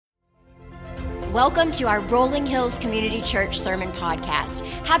Welcome to our Rolling Hills Community Church Sermon Podcast.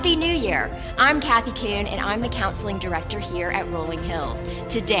 Happy New Year! I'm Kathy Kuhn, and I'm the counseling director here at Rolling Hills.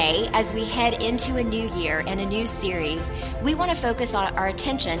 Today, as we head into a new year and a new series, we want to focus our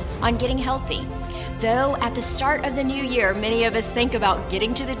attention on getting healthy. Though at the start of the new year, many of us think about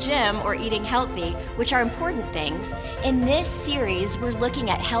getting to the gym or eating healthy, which are important things, in this series, we're looking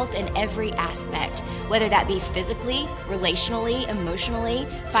at health in every aspect, whether that be physically, relationally, emotionally,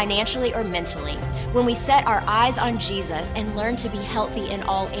 financially, or mentally. When we set our eyes on Jesus and learn to be healthy in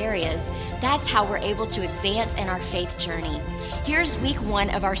all areas, that's how we're able to advance in our faith journey. Here's week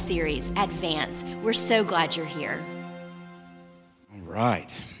 1 of our series, Advance. We're so glad you're here. All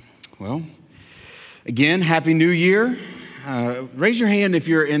right. Well, again, Happy New Year. Raise your hand if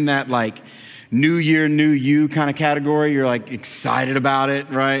you're in that New Year, New You kind of category. You're excited about it,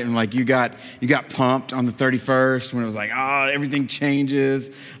 right? And you got pumped on the 31st when it was everything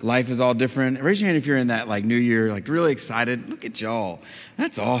changes. Life is all different. Raise your hand if you're in that New Year, really excited. Look at y'all.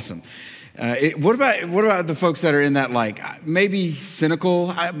 That's awesome. What about the folks that are in that maybe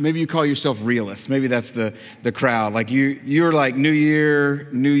cynical? Maybe you call yourself realist. Maybe that's the crowd. You're New Year,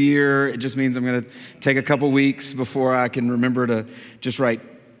 New Year. It just means I'm going to take a couple weeks before I can remember to just write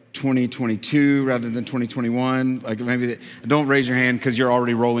 2022 rather than 2021. Maybe don't raise your hand because you're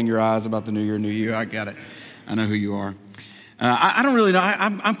already rolling your eyes about the New Year, New You. I got it. I know who you are. I don't really know.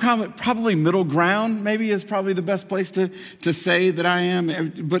 I'm probably middle ground, maybe is probably the best place to say that I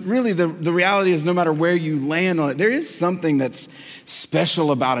am. But really, the reality is no matter where you land on it, there is something that's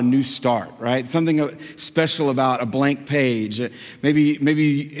special about a new start, right? Something special about a blank page.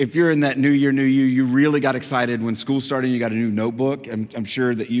 Maybe if you're in that New Year, New You, you really got excited when school started and you got a new notebook. I'm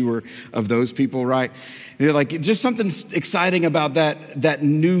sure that you were of those people, right? You're just something exciting about that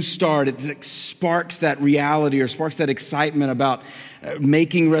new start. It sparks that reality or sparks that excitement about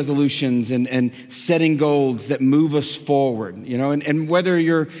making resolutions and setting goals that move us forward, and whether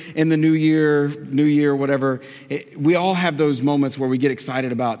you're in the new year, whatever, we all have those moments where we get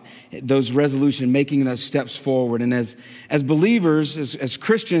excited about those resolutions, making those steps forward. And as believers, as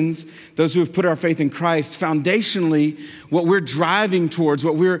Christians, those who have put our faith in Christ, foundationally, what we're driving towards,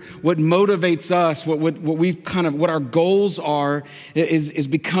 what motivates us, what our goals are, is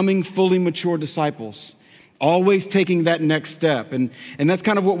becoming fully mature disciples. Always taking that next step. And that's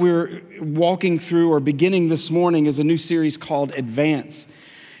kind of what we're walking through or beginning this morning is a new series called Advance.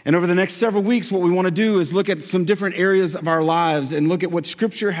 And over the next several weeks, what we want to do is look at some different areas of our lives and look at what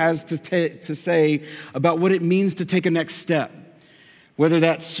Scripture has to say about what it means to take a next step. Whether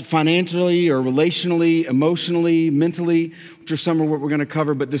that's financially or relationally, emotionally, mentally, which are some of what we're going to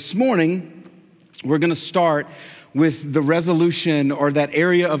cover. But this morning, we're going to start with the resolution or that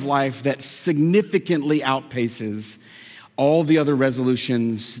area of life that significantly outpaces all the other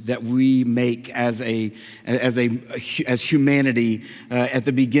resolutions that we make as humanity at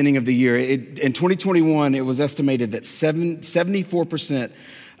the beginning of the year. In 2021, it was estimated that 74%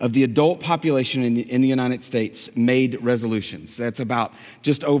 of the adult population in the United States made resolutions. That's about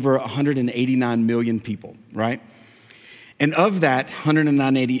just over 189 million people, right? And of that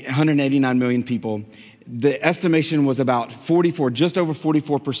 189 million people, the estimation was about just over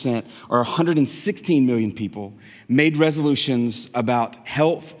 44%, or 116 million people, made resolutions about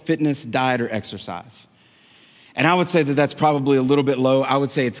health, fitness, diet, or exercise. And I would say that that's probably a little bit low. I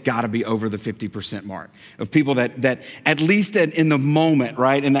would say it's got to be over the 50% mark of people that at least in the moment,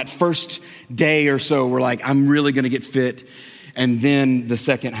 right, in that first day or so, were I'm really going to get fit. And then the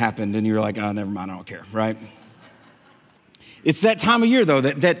second happened, and you're oh, never mind, I don't care, right? It's that time of year, though,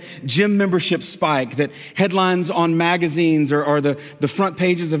 that gym membership spike, that headlines on magazines or the front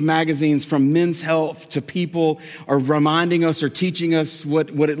pages of magazines from Men's Health to People are reminding us or teaching us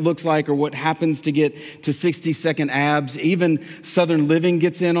what it looks like or what happens to get to 60-second abs. Even Southern Living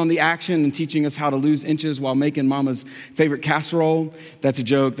gets in on the action and teaching us how to lose inches while making mama's favorite casserole. That's a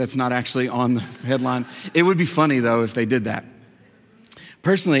joke. That's not actually on the headline. It would be funny, though, if they did that.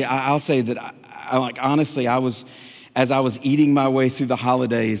 Personally, I'll say that, honestly, as I was eating my way through the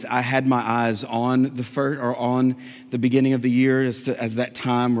holidays, I had my eyes on the beginning of the year as that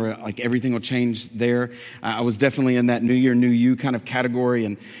time where everything will change there. I was definitely in that New Year, New You kind of category,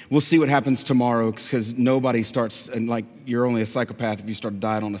 and we'll see what happens tomorrow because nobody starts, and you're only a psychopath if you start a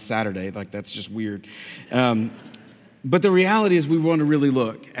diet on a Saturday. That's just weird. But the reality is we want to really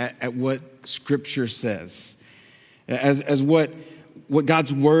look at what Scripture says, as what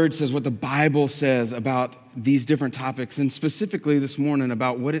God's Word says, what the Bible says about these different topics, and specifically this morning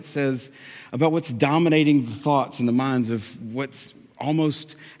about what it says about what's dominating the thoughts and the minds of what's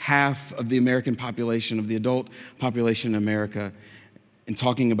almost half of the American population, of the adult population in America, and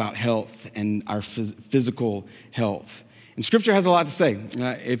talking about health and our physical health. And Scripture has a lot to say.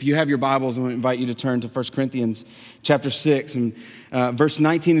 If you have your Bibles, I invite you to turn to 1 Corinthians chapter 6. And verse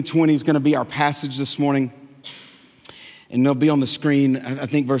 19 and 20 is going to be our passage this morning. And they'll be on the screen. I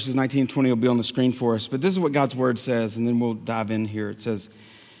think verses 19 and 20 will be on the screen for us. But this is what God's word says, and then we'll dive in here. It says,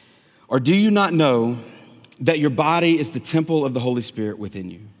 "Or do you not know that your body is the temple of the Holy Spirit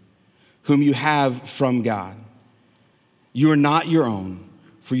within you, whom you have from God? You are not your own,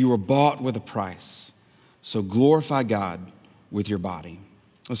 for you were bought with a price. So glorify God with your body."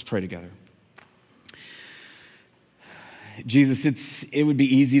 Let's pray together. Jesus, it would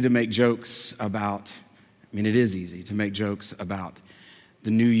be easy to make jokes about, it is easy to make jokes about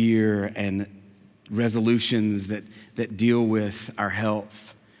the new year and resolutions that deal with our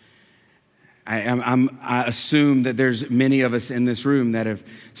health. I assume that there's many of us in this room that have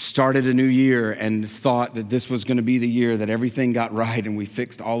started a new year and thought that this was going to be the year that everything got right and we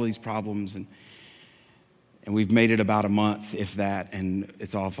fixed all these problems, and we've made it about a month, if that, and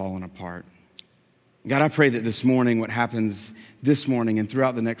it's all fallen apart. God, I pray that this morning, what happens this morning and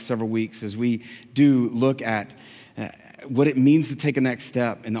throughout the next several weeks, as we do look at what it means to take a next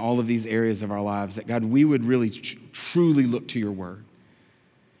step in all of these areas of our lives, that God, we would really truly look to your word.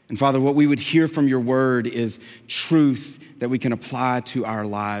 And Father, what we would hear from your word is truth that we can apply to our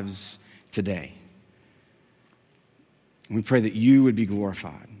lives today. And we pray that you would be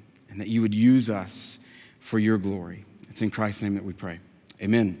glorified and that you would use us for your glory. It's in Christ's name that we pray.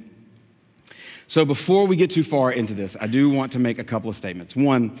 Amen. So before we get too far into this, I do want to make a couple of statements.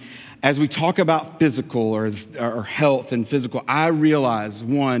 One, as we talk about physical or health and physical, I realize,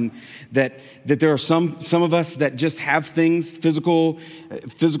 one, that there are some of us that just have things, physical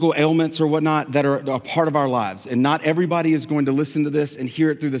ailments or whatnot, that are a part of our lives. And not everybody is going to listen to this and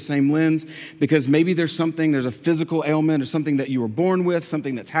hear it through the same lens, because maybe there's a physical ailment or something that you were born with,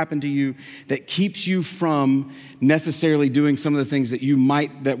 something that's happened to you that keeps you from necessarily doing some of the things that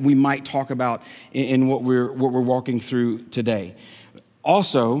we might talk about in what we're walking through today.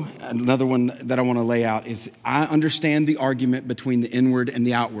 Also, another one that I want to lay out is I understand the argument between the inward and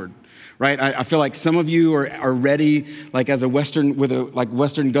the outward, right? I feel like some of you are ready, like as Western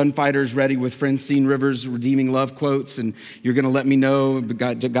gunfighters ready with Francine Rivers' redeeming love quotes, and you're going to let me know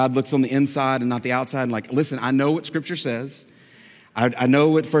God looks on the inside and not the outside. And like, listen, I know what Scripture says. I know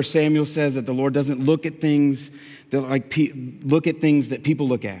what 1 Samuel says, that the Lord doesn't look at things that people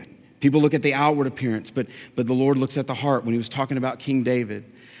look at. People look at the outward appearance, but the Lord looks at the heart. When he was talking about King David,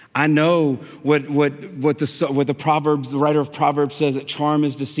 I know what the Proverbs, the writer of Proverbs says, that charm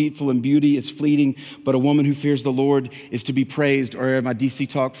is deceitful and beauty is fleeting, but a woman who fears the Lord is to be praised. Or my DC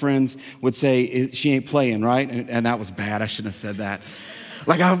Talk friends would say, she ain't playing, right? And that was bad. I shouldn't have said that.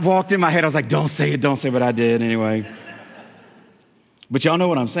 Like, I walked in my head, I was like, don't say it, but I did anyway. But y'all know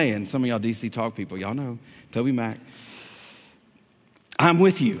what I'm saying. Some of y'all DC Talk people, y'all know. Toby Mac. I'm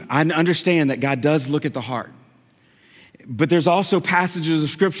with you. I understand that God does look at the heart. But there's also passages of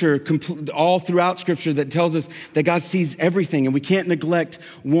Scripture all throughout Scripture that tells us that God sees everything, and we can't neglect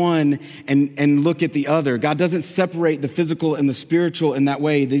one and look at the other. God doesn't separate the physical and the spiritual in that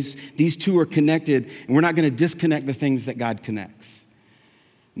way. These two are connected, and we're not going to disconnect the things that God connects.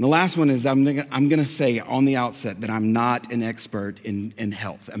 And the last one is I'm going to say on the outset that I'm not an expert in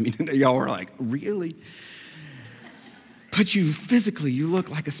health. Y'all are like, really? But you look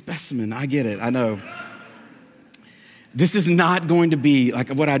like a specimen. I get it. I know. This is not going to be like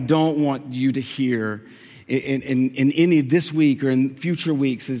what I don't want you to hear in any this week or in future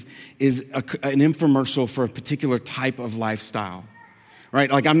weeks is an infomercial for a particular type of lifestyle,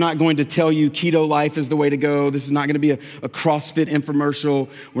 right? Like, I'm not going to tell you keto life is the way to go. This is not going to be a CrossFit infomercial.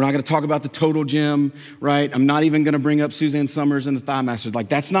 We're not going to talk about the Total Gym, right? I'm not even going to bring up Suzanne Summers and the Thigh Master. Like,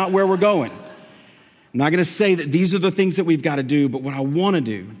 that's not where we're going. I'm not going to say that these are the things that we've got to do, but what I want to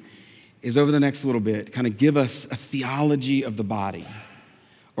do is over the next little bit kind of give us a theology of the body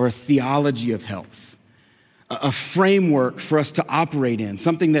or a theology of health, a framework for us to operate in,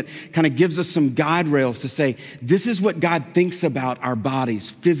 something that kind of gives us some guide rails to say, this is what God thinks about our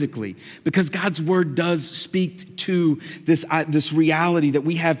bodies physically, because God's word does speak to this reality that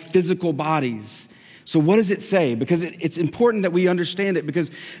we have physical bodies. So what does it say? Because it's important that we understand it,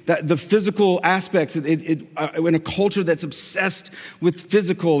 because the physical aspects, in a culture that's obsessed with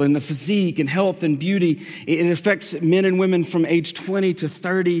physical and the physique and health and beauty, it affects men and women from age 20 to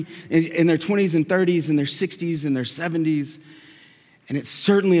 30, in their 20s and 30s and their 60s and their 70s. And it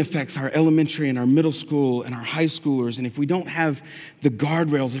certainly affects our elementary and our middle school and our high schoolers. And if we don't have the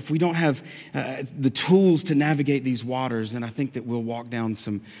guardrails, if we don't have the tools to navigate these waters, then I think that we'll walk down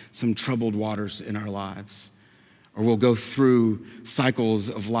some troubled waters in our lives. or we'll go through cycles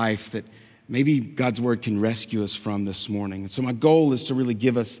of life that maybe God's word can rescue us from this morning. And so my goal is to really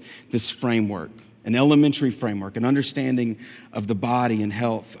give us this framework, an elementary framework, an understanding of the body and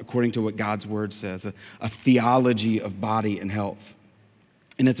health according to what God's word says, a theology of body and health.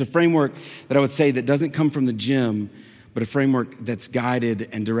 And it's a framework that I would say that doesn't come from the gym, but a framework that's guided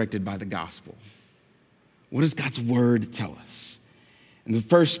and directed by the gospel. What does God's word tell us? And the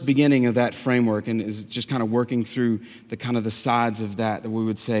first beginning of that framework, and is just kind of working through the sides of that we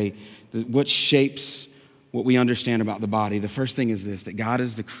would say, that what shapes what we understand about the body. The first thing is this, that God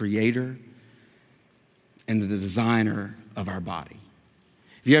is the creator and the designer of our body.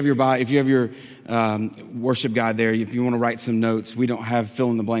 If you have your worship guide there, if you want to write some notes, we don't have fill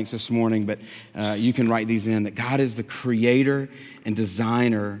in the blanks this morning, but you can write these in, that God is the creator and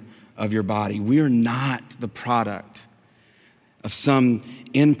designer of your body. We are not the product of some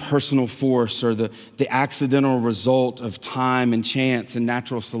impersonal force or the accidental result of time and chance and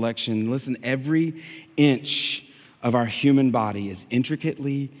natural selection. Listen, every inch of our human body is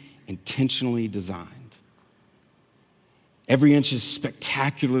intricately, intentionally designed. Every inch is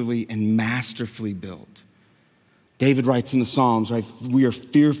spectacularly and masterfully built. David writes in the Psalms, right? We are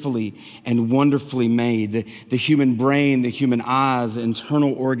fearfully and wonderfully made. The human brain, the human eyes, the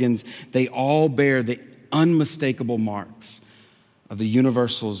internal organs, they all bear the unmistakable marks of the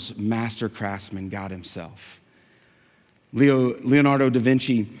universal's master craftsman, God himself. Leonardo da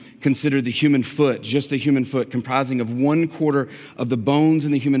Vinci considered the human foot, just the human foot, comprising of 1/4 of the bones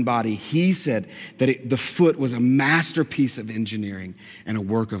in the human body. He said that the foot was a masterpiece of engineering and a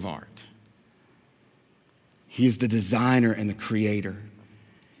work of art. He is the designer and the creator.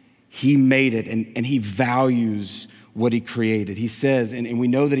 He made it, and he values what he created. He says, and we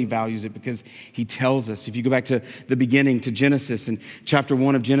know that he values it because he tells us. If you go back to the beginning, to Genesis, in chapter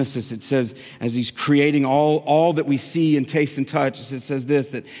 1 of Genesis, it says, as he's creating all that we see and taste and touch, it says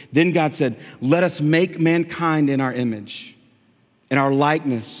this, that then God said, let us make mankind in our image, in our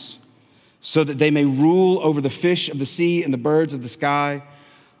likeness, so that they may rule over the fish of the sea and the birds of the sky,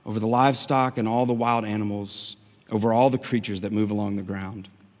 over the livestock and all the wild animals, over all the creatures that move along the ground.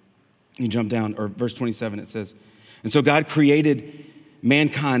 You jump down, or verse 27, it says, and so God created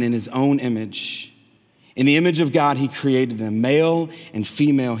mankind in his own image. In the image of God, he created them. Male and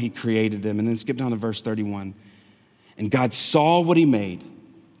female, he created them. And then skip down to verse 31. And God saw what he made,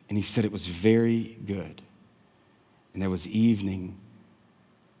 and he said it was very good. And there was evening,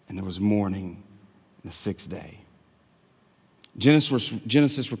 and there was morning, the sixth day.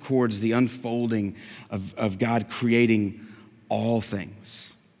 Genesis records the unfolding of God creating all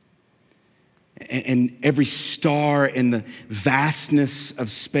things. And every star in the vastness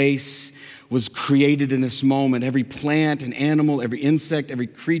of space was created in this moment. Every plant and animal, every insect, every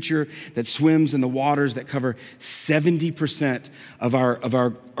creature that swims in the waters that cover 70% of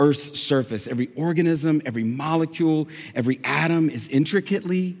our Earth's surface. Every organism, every molecule, every atom is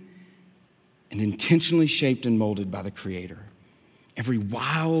intricately and intentionally shaped and molded by the Creator. Every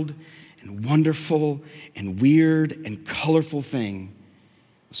wild and wonderful and weird and colorful thing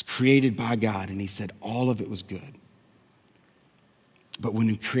was created by God, and he said all of it was good. But when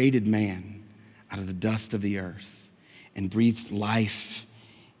he created man out of the dust of the earth and breathed life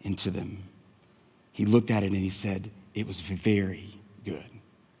into them, he looked at it and he said it was very good.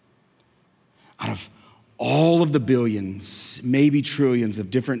 Out of all of the billions, maybe trillions of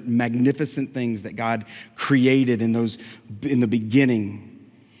different magnificent things that God created in the beginning,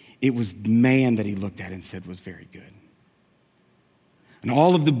 it was man that he looked at and said was very good. And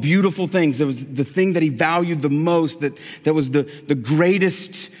all of the beautiful things, that was the thing that he valued the most, that was the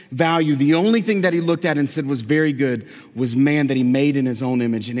greatest value. The only thing that he looked at and said was very good was man that he made in his own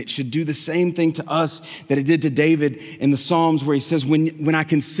image. And it should do the same thing to us that it did to David in the Psalms, where he says, when I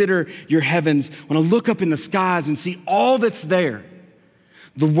consider your heavens, when I look up in the skies and see all that's there,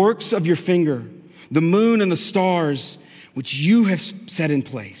 the works of your finger, the moon and the stars, which you have set in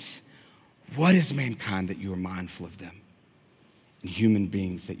place, what is mankind that you are mindful of them? And human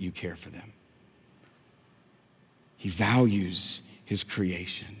beings that you care for them. He values his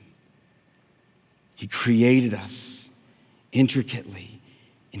creation. He created us intricately,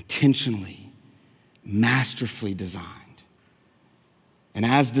 intentionally, masterfully designed. And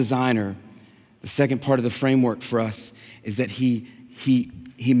as designer, the second part of the framework for us is that he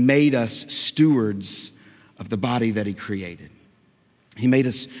made us stewards of the body that he created. He made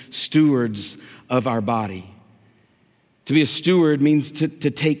us stewards of our body. To be a steward means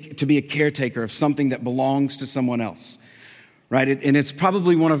to be a caretaker of something that belongs to someone else, right? And it's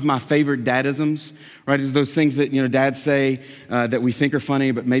probably one of my favorite dadisms, right? It's those things that, dads say that we think are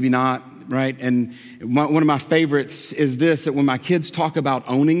funny, but maybe not, right? And one of my favorites is this, that when my kids talk about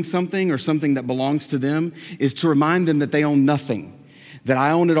owning something or something that belongs to them, is to remind them that they own nothing, that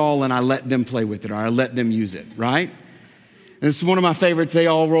I own it all and I let them play with it or I let them use it, right? And it's one of my favorites. They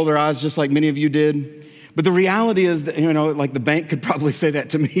all roll their eyes just like many of you did. But the reality is that, like the bank could probably say that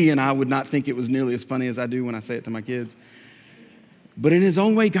to me and I would not think it was nearly as funny as I do when I say it to my kids. But in his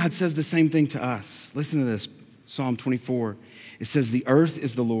own way, God says the same thing to us. Listen to this, Psalm 24. It says, the earth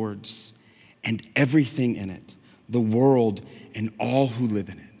is the Lord's and everything in it, the world and all who live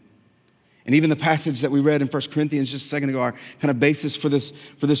in it. And even the passage that we read in 1 Corinthians just a second ago, our kind of basis for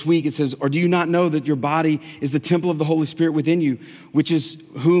this week, it says, or do you not know that your body is the temple of the Holy Spirit within you, which is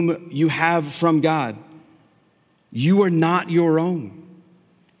whom you have from God? You are not your own.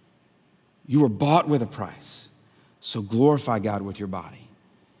 You were bought with a price. So glorify God with your body.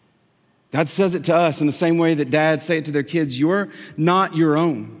 God says it to us in the same way that dads say it to their kids. You're not your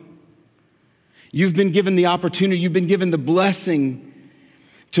own. You've been given the opportunity, you've been given the blessing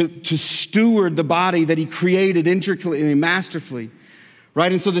to steward the body that he created intricately and masterfully.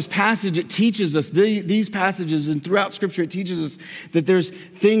 Right? And so this passage, it teaches us, these passages and throughout Scripture, it teaches us that there's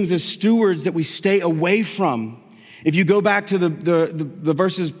things as stewards that we stay away from. If you go back to the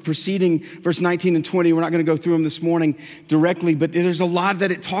verses preceding verse 19 and 20, we're not going to go through them this morning directly, but there's a lot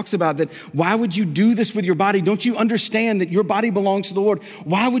that it talks about that. Why would you do this with your body? Don't you understand that your body belongs to the Lord?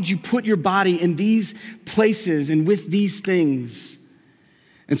 Why would you put your body in these places and with these things?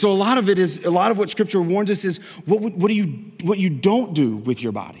 And so a lot of what Scripture warns us is what you don't do with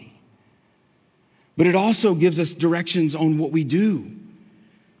your body. But it also gives us directions on what we do.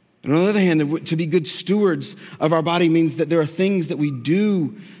 And on the other hand, to be good stewards of our body means that there are things that we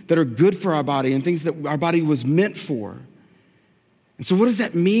do that are good for our body and things that our body was meant for. And so what does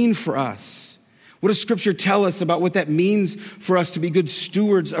that mean for us? What does Scripture tell us about what that means for us to be good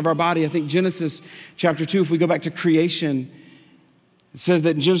stewards of our body? I think Genesis chapter 2, if we go back to creation, it says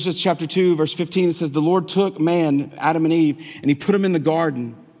that in Genesis chapter 2, verse 15, it says, the Lord took man, Adam and Eve, and he put them in the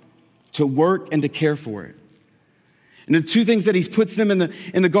garden to work and to care for it. And the two things that he puts them in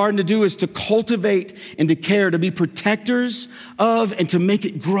the garden to do is to cultivate and to care, to be protectors of and to make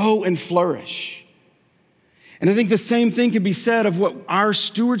it grow and flourish. And I think the same thing can be said of what our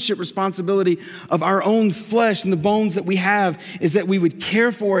stewardship responsibility of our own flesh and the bones that we have is that we would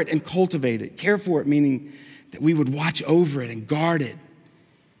care for it and cultivate it. Care for it meaning that we would watch over it and guard it,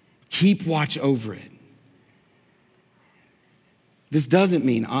 keep watch over it. This doesn't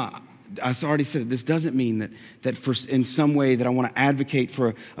mean, I already said it, this doesn't mean that for in some way that I want to advocate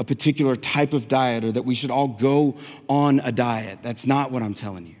for a particular type of diet or that we should all go on a diet. That's not what I'm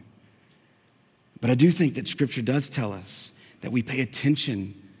telling you. But I do think that Scripture does tell us that we pay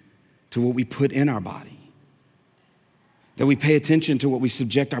attention to what we put in our body. That we pay attention to what we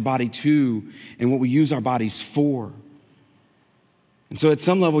subject our body to and what we use our bodies for. And so at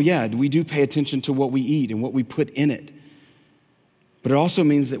some level, yeah, we do pay attention to what we eat and what we put in it. But it also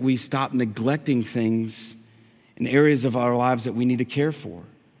means that we stop neglecting things in areas of our lives that we need to care for.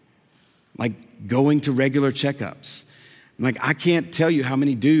 Like going to regular checkups. Like I can't tell you how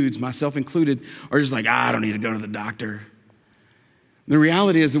many dudes, myself included, are just like, I don't need to go to the doctor. The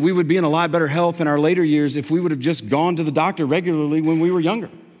reality is that we would be in a lot better health in our later years if we would have just gone to the doctor regularly when we were younger.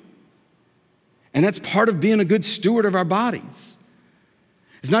 And that's part of being a good steward of our bodies.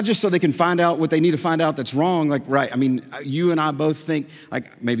 It's not just so they can find out what they need to find out that's wrong. Like, right, I mean, you and I both think,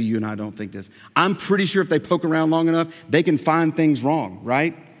 like maybe you and I don't think this. I'm pretty sure if they poke around long enough, they can find things wrong,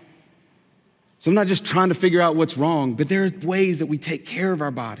 right? So I'm not just trying to figure out what's wrong, but there are ways that we take care of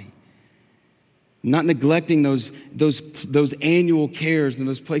our body. Not neglecting those annual cares and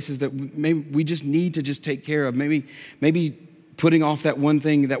those places that maybe we just need to just take care of. Maybe putting off that one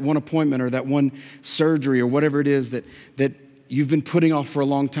thing, that one appointment or that one surgery or whatever it is that you've been putting off for a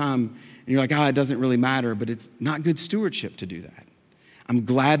long time. And you're like, it doesn't really matter, but it's not good stewardship to do that. I'm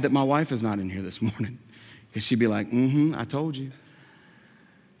glad that my wife is not in here this morning because she'd be like, I told you.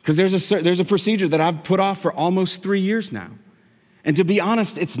 Because there's a procedure that I've put off for almost 3 years now. And to be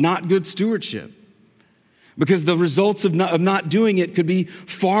honest, it's not good stewardship. Because the results of not doing it could be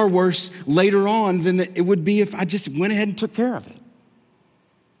far worse later on than it would be if I just went ahead and took care of it.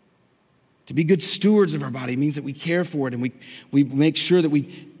 To be good stewards of our body means that we care for it and we make sure that we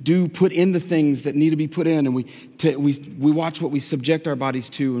do put in the things that need to be put in and we watch what we subject our bodies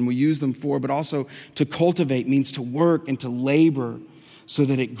to and we use them for, but also to cultivate means to work and to labor so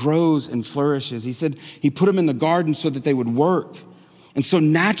that it grows and flourishes. He said he put them in the garden so that they would work And so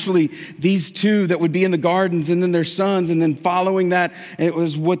naturally, these two that would be in the gardens and then their sons, and then following that, it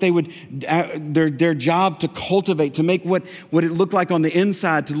was what they would, their job to cultivate, to make what it looked like on the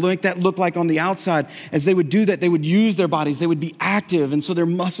inside, to make that look like on the outside. As they would do that, they would use their bodies, they would be active, and so their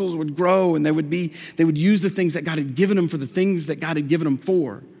muscles would grow, and they would use the things that God had given them for the things that God had given them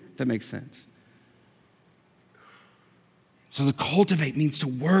for. If that makes sense. So to cultivate means to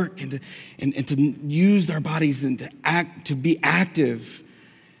work and to use our bodies and to be active.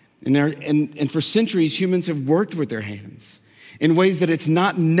 And for centuries, humans have worked with their hands in ways that it's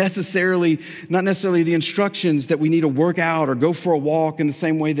not necessarily the instructions that we need to work out or go for a walk in the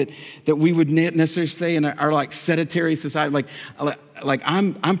same way that we would necessarily say in our like sedentary society. Like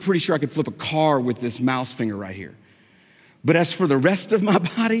I'm pretty sure I could flip a car with this mouse finger right here. But as for the rest of my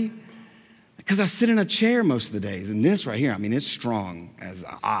body, because I sit in a chair most of the days, and this right here, I mean, it's strong as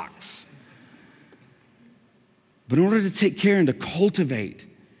an ox. But in order to take care and to cultivate,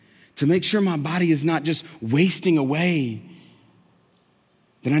 to make sure my body is not just wasting away,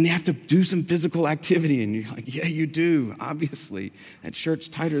 then I have to do some physical activity. And you're like, yeah, you do, obviously. That shirt's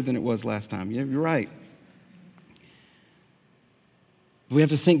tighter than it was last time. Yeah, you're right. We have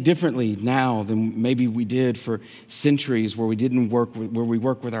to think differently now than maybe we did for centuries, where we worked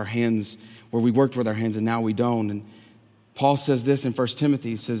with our hands, and now we don't. And Paul says this in 1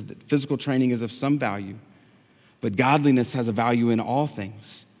 Timothy. He says that physical training is of some value, but godliness has a value in all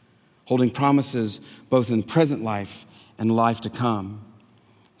things, holding promises both in present life and life to come.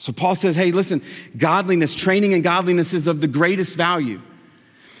 So Paul says, hey, listen, training in godliness is of the greatest value.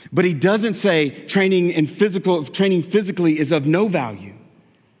 But he doesn't say training physically is of no value.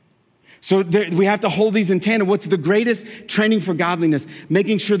 So we have to hold these in tandem. What's the greatest training for godliness?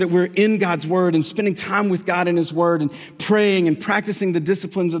 Making sure that we're in God's word and spending time with God in his word and praying and practicing the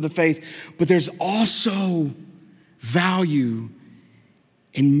disciplines of the faith. But there's also value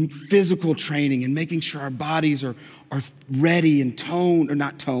in physical training and making sure our bodies are ready and toned, or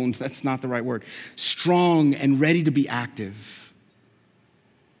not toned, that's not the right word, strong and ready to be active.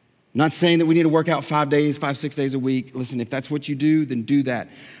 I'm not saying that we need to work out 6 days a week. Listen, if that's what you do, then do that.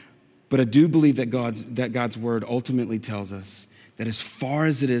 But I do believe that God's word ultimately tells us that as far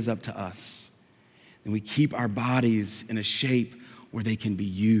as it is up to us, then we keep our bodies in a shape where they can be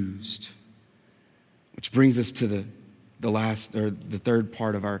used. Which brings us to the third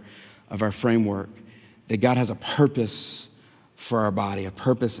part of our framework, that God has a purpose for our body, a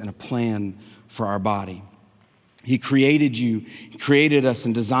purpose and a plan for our body. He created you, he created us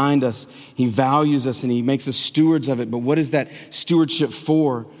and designed us. He values us and he makes us stewards of it. But what is that stewardship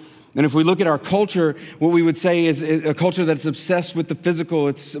for? And if we look at our culture, what we would say is a culture that's obsessed with the physical.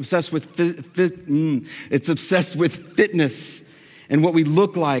 It's obsessed with it's obsessed with fitness and what we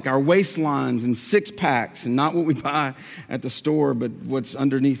look like, our waistlines and six packs, and not what we buy at the store, but what's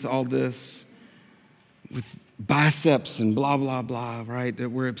underneath all this, with biceps and blah, blah, blah, right?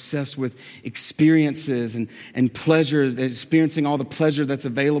 That we're obsessed with experiences and pleasure, experiencing all the pleasure that's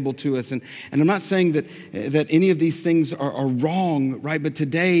available to us. And I'm not saying that any of these things are wrong, right? But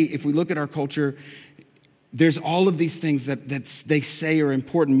today, if we look at our culture, there's all of these things that they say are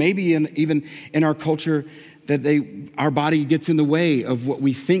important. Maybe even in our culture, that our body gets in the way of what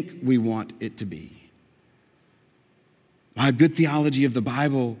we think we want it to be. A good theology of the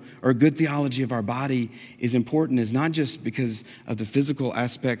Bible, or a good theology of our body, is important, is not just because of the physical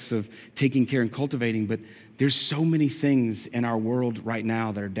aspects of taking care and cultivating, but there's so many things in our world right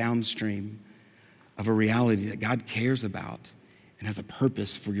now that are downstream of a reality that God cares about and has a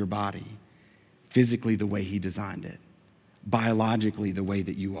purpose for your body, physically the way he designed it, biologically the way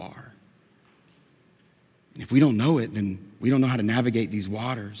that you are. And if we don't know it, then we don't know how to navigate these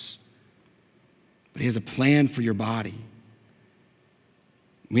waters. But he has a plan for your body.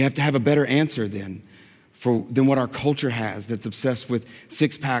 We have to have a better answer than what our culture has, that's obsessed with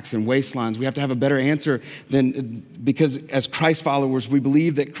six packs and waistlines. We have to have a better answer because as Christ followers, we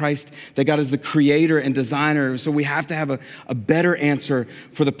believe that God is the creator and designer. So we have to have a better answer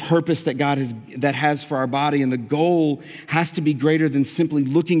for the purpose that God has for our body. And the goal has to be greater than simply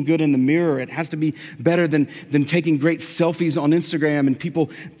looking good in the mirror. It has to be better than taking great selfies on Instagram and people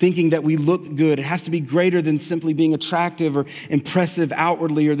thinking that we look good. It has to be greater than simply being attractive or impressive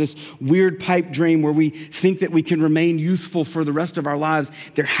outwardly, or this weird pipe dream where we think that we can remain youthful for the rest of our lives.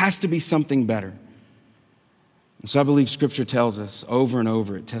 There has to be something better. And so I believe Scripture tells us over and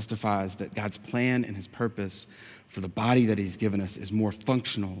over, it testifies that God's plan and his purpose for the body that he's given us is more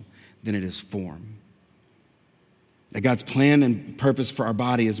functional than it is form. That God's plan and purpose for our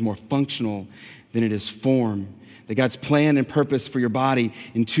body is more functional than it is form. That God's plan and purpose for your body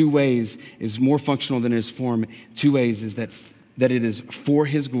in two ways is more functional than it is form. Two ways is that that it is for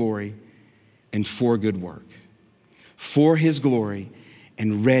his glory and for good work. For his glory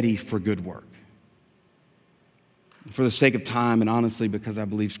and ready for good work. For the sake of time, and honestly, because I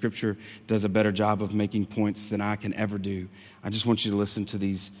believe Scripture does a better job of making points than I can ever do, I just want you to listen to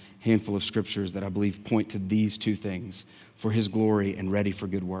these handful of scriptures that I believe point to these two things: for his glory and ready for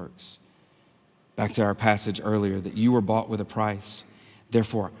good works. Back to our passage earlier, that you were bought with a price.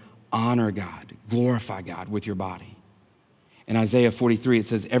 Therefore, honor God, glorify God with your body. In Isaiah 43, it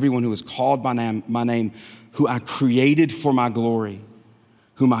says, everyone who is called by my name, who I created for my glory,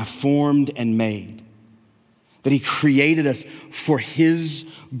 whom I formed and made. That he created us for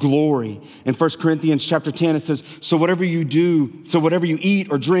his glory. In 1 Corinthians chapter 10, it says, so whatever you eat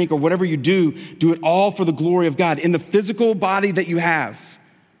or drink or whatever you do it all for the glory of God. In the physical body that you have.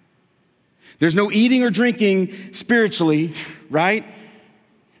 There's no eating or drinking spiritually, right?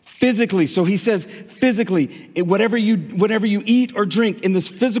 Physically. So he says physically, whatever you eat or drink in this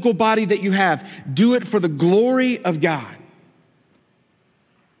physical body that you have, do it for the glory of God.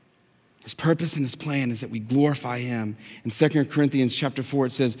 His purpose and his plan is that we glorify him. In 2 Corinthians chapter 4,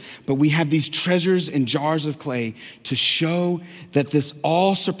 it says, but we have these treasures in jars of clay to show that this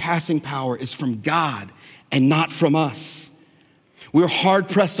all-surpassing power is from God and not from us. We're hard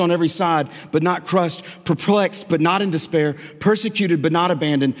pressed on every side, but not crushed, perplexed, but not in despair, persecuted, but not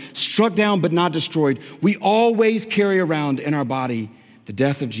abandoned, struck down, but not destroyed. We always carry around in our body the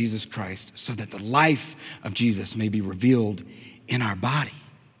death of Jesus Christ, so that the life of Jesus may be revealed in our body.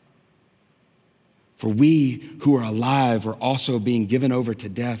 For we who are alive are also being given over to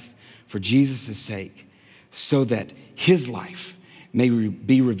death for Jesus' sake, so that his life may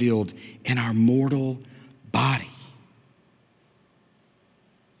be revealed in our mortal body.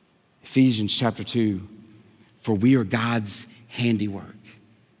 Ephesians chapter 2, for we are God's handiwork,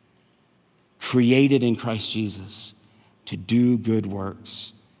 created in Christ Jesus to do good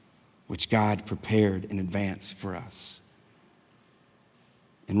works, which God prepared in advance for us.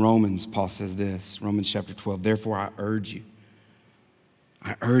 In Romans, Paul says this, Romans chapter 12, therefore I urge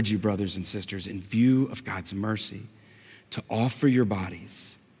you, brothers and sisters, in view of God's mercy, to offer your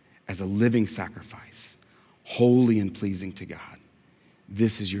bodies as a living sacrifice, holy and pleasing to God.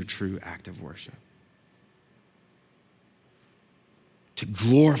 This is your true act of worship. To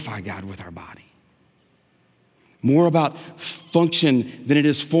glorify God with our body. More about function than it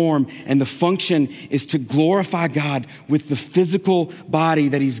is form. And the function is to glorify God with the physical body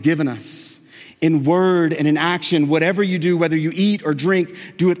that he's given us. In word and in action, whatever you do, whether you eat or drink,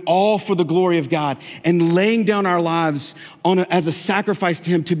 do it all for the glory of God. And laying down our lives as a sacrifice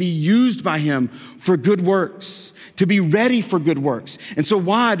to him, to be used by him for good works, to be ready for good works. And so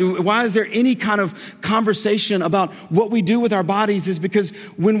why is there any kind of conversation about what we do with our bodies? Is because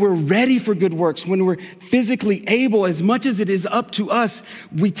when we're ready for good works, when we're physically able, as much as it is up to us,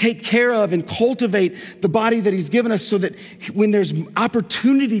 we take care of and cultivate the body that he's given us, so that when there's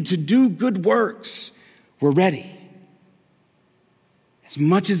opportunity to do good works, we're ready. As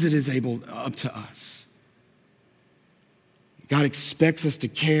much as it is up to us. God expects us to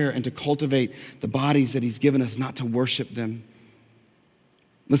care and to cultivate the bodies that he's given us, not to worship them.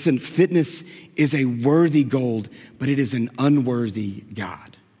 Listen, fitness is a worthy goal, but it is an unworthy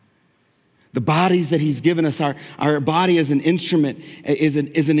God. The bodies that he's given us, our body as an instrument, is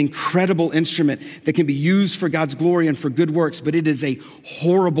an incredible instrument that can be used for God's glory and for good works, but it is a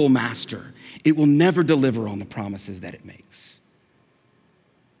horrible master. It will never deliver on the promises that it makes.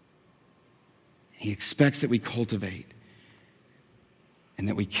 He expects that we cultivate and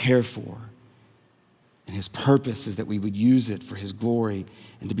that we care for. And his purpose is that we would use it for his glory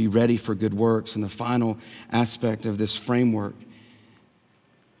and to be ready for good works. And the final aspect of this framework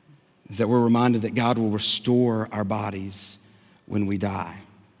is that we're reminded that God will restore our bodies when we die.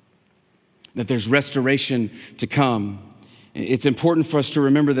 That there's restoration to come. It's important for us to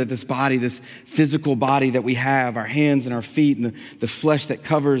remember that this body, this physical body that we have, our hands and our feet and the flesh that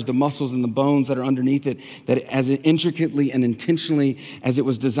covers the muscles and the bones that are underneath it, that as intricately and intentionally as it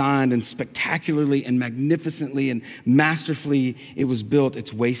was designed and spectacularly and magnificently and masterfully it was built,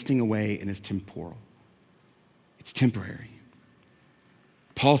 it's wasting away and it's temporal. It's temporary.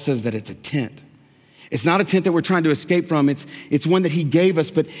 Paul says that it's a tent. It's not a tent that we're trying to escape from. It's one that he gave us,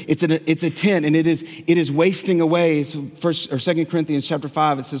 but it's a tent, and it is wasting away. It's 2 Corinthians chapter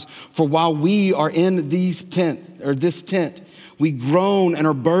 5. It says, "For while we are in this tent, we groan and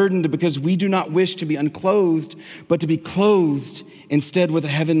are burdened because we do not wish to be unclothed, but to be clothed instead with a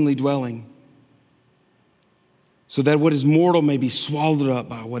heavenly dwelling, so that what is mortal may be swallowed up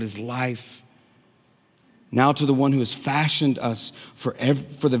by what is life. Now to the one who has fashioned us for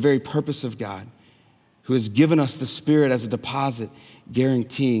the very purpose of God, who who has given us the Spirit as a deposit,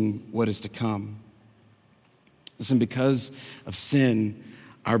 guaranteeing what is to come. Listen, because of sin,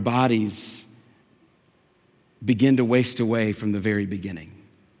 our bodies begin to waste away from the very beginning.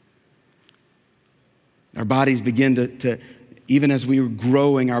 Our bodies begin to even as we were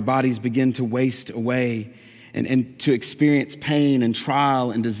growing, our bodies begin to waste away and to experience pain and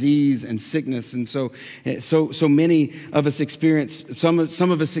trial and disease and sickness. And so many of us experience, some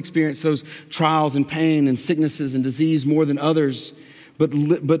of us experience those trials and pain and sicknesses and disease more than others. But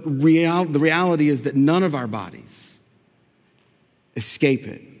the reality is that none of our bodies escape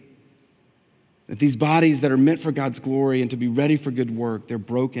it. That these bodies that are meant for God's glory and to be ready for good work, they're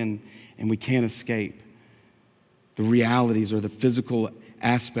broken and we can't escape the realities or the physical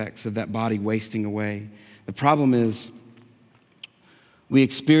aspects of that body wasting away. The problem is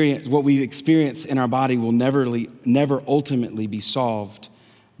what we experience in our body will never ultimately be solved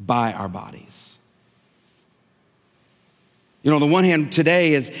by our bodies. You know, on the one hand,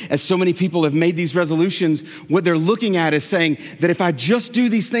 today, as so many people have made these resolutions, what they're looking at is saying that if I just do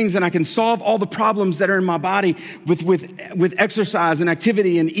these things, then I can solve all the problems that are in my body with exercise and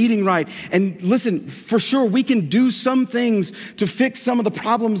activity and eating right. And listen, for sure, we can do some things to fix some of the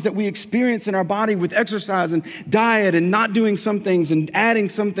problems that we experience in our body with exercise and diet and not doing some things and adding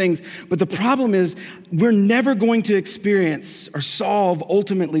some things. But the problem is we're never going to experience or solve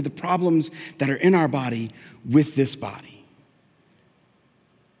ultimately the problems that are in our body with this body.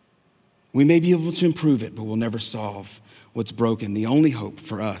 We may be able to improve it, but we'll never solve what's broken. The only hope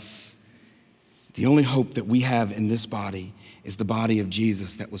for us, the only hope that we have in this body is the body of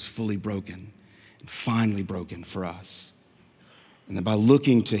Jesus that was fully broken and finally broken for us. And that by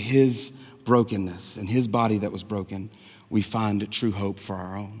looking to his brokenness and his body that was broken, we find true hope for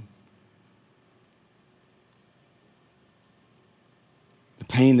our own. The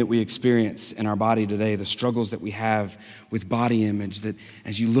pain that we experience in our body today, the struggles that we have with body image, that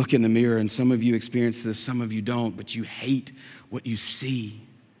as you look in the mirror, and some of you experience this, some of you don't, but you hate what you see.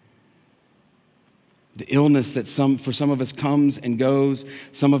 The illness that for some of us comes and goes,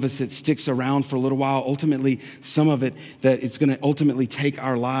 some of us it sticks around for a little while, ultimately some of it that it's going to ultimately take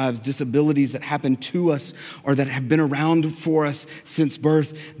our lives, disabilities that happen to us or that have been around for us since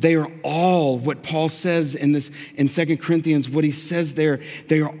birth. They are all what Paul says in 2 Corinthians, what he says there,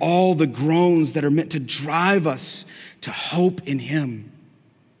 they are all the groans that are meant to drive us to hope in him.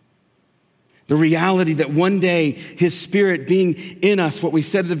 The reality that one day his Spirit being in us, what we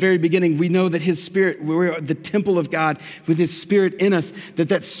said at the very beginning, we know that his Spirit, we're the temple of God with his Spirit in us,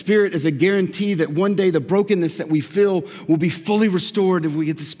 that Spirit is a guarantee that one day the brokenness that we feel will be fully restored and we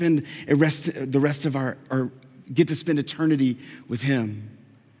get to spend get to spend eternity with him.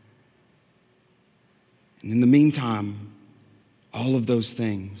 And in the meantime, all of those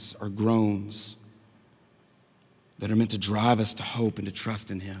things are groans that are meant to drive us to hope and to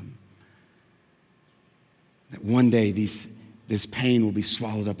trust in him. That one day this pain will be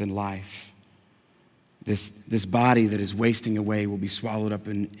swallowed up in life. This body that is wasting away will be swallowed up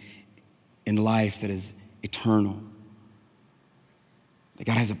in life that is eternal. That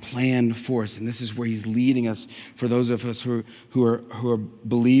God has a plan for us, and this is where he's leading us for those of us who are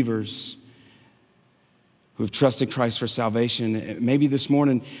believers, who have trusted Christ for salvation. Maybe this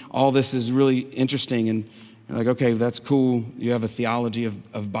morning all this is really interesting and you're like, okay, that's cool. You have a theology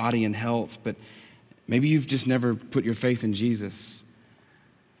of body and health, but maybe you've just never put your faith in Jesus.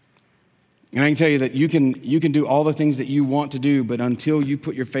 And I can tell you that you can do all the things that you want to do, but until you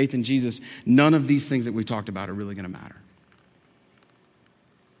put your faith in Jesus, none of these things that we talked about are really going to matter.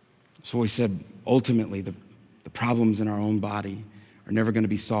 So we said, ultimately, the problems in our own body are never going to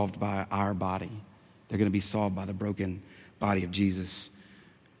be solved by our body. They're going to be solved by the broken body of Jesus,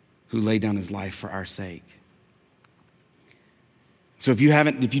 who laid down his life for our sake. So if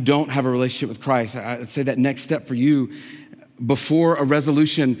you don't have a relationship with Christ, I'd say that next step for you before a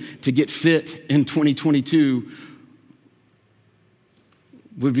resolution to get fit in 2022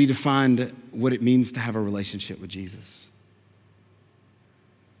 would be to find what it means to have a relationship with Jesus.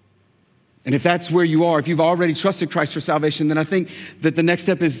 And if that's where you are, if you've already trusted Christ for salvation, then I think that the next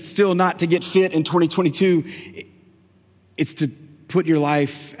step is still not to get fit in 2022. It's to put your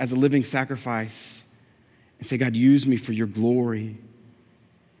life as a living sacrifice and say, God, use me for your glory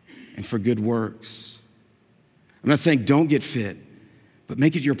and for good works. I'm not saying don't get fit, but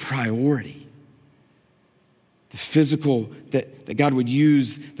make it your priority. The physical, that God would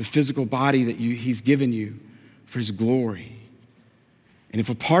use the physical body that he's given you for his glory. And if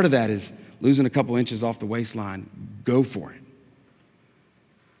a part of that is losing a couple inches off the waistline, go for it.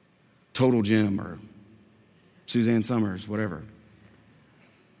 Total Gym or Suzanne Summers, whatever.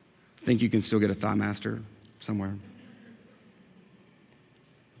 think you can still get a thigh master somewhere.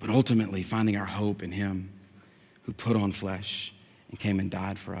 But ultimately, finding our hope in him who put on flesh and came and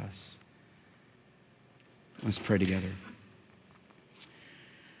died for us. Let's pray together.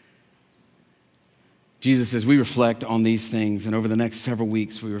 Jesus, as we reflect on these things, and over the next several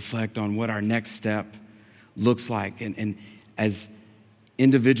weeks, we reflect on what our next step looks like. And as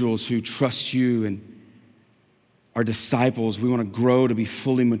individuals who trust you and are disciples, we want to grow to be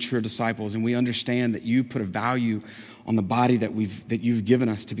fully mature disciples. And we understand that you put a value on the body that you've given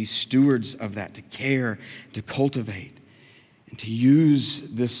us to be stewards of that, to care, to cultivate, and to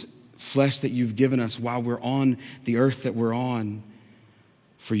use this flesh that you've given us while we're on the earth that we're on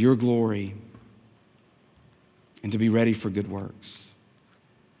for your glory and to be ready for good works.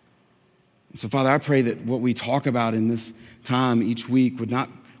 And so, Father, I pray that what we talk about in this time each week would not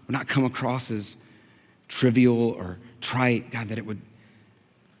come across as trivial or trite, God, that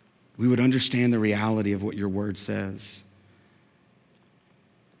we would understand the reality of what your word says.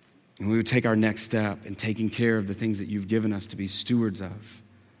 And we would take our next step in taking care of the things that you've given us to be stewards of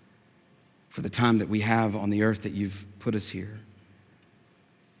for the time that we have on the earth that you've put us here.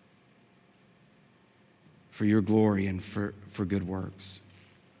 For your glory and for good works.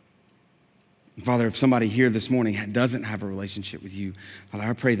 And Father, if somebody here this morning doesn't have a relationship with you, Father,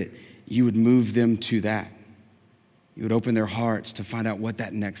 I pray that you would move them to that. You would open their hearts to find out what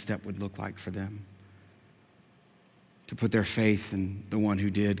that next step would look like for them. To put their faith in the one who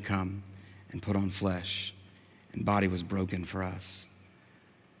did come and put on flesh and body was broken for us.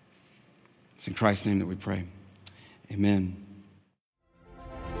 It's in Christ's name that we pray. Amen.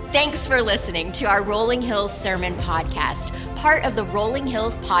 Thanks for listening to our Rolling Hills Sermon Podcast, part of the Rolling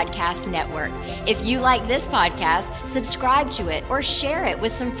Hills Podcast Network. If you like this podcast, subscribe to it or share it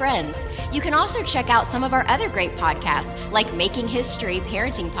with some friends. You can also check out some of our other great podcasts, like Making History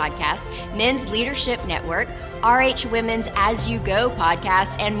Parenting Podcast, Men's Leadership Network, RH Women's As You Go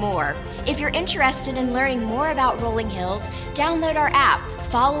podcast, and more. If you're interested in learning more about Rolling Hills, download our app,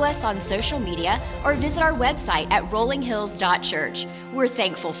 follow us on social media, or visit our website at rollinghills.church. We're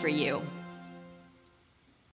thankful for you.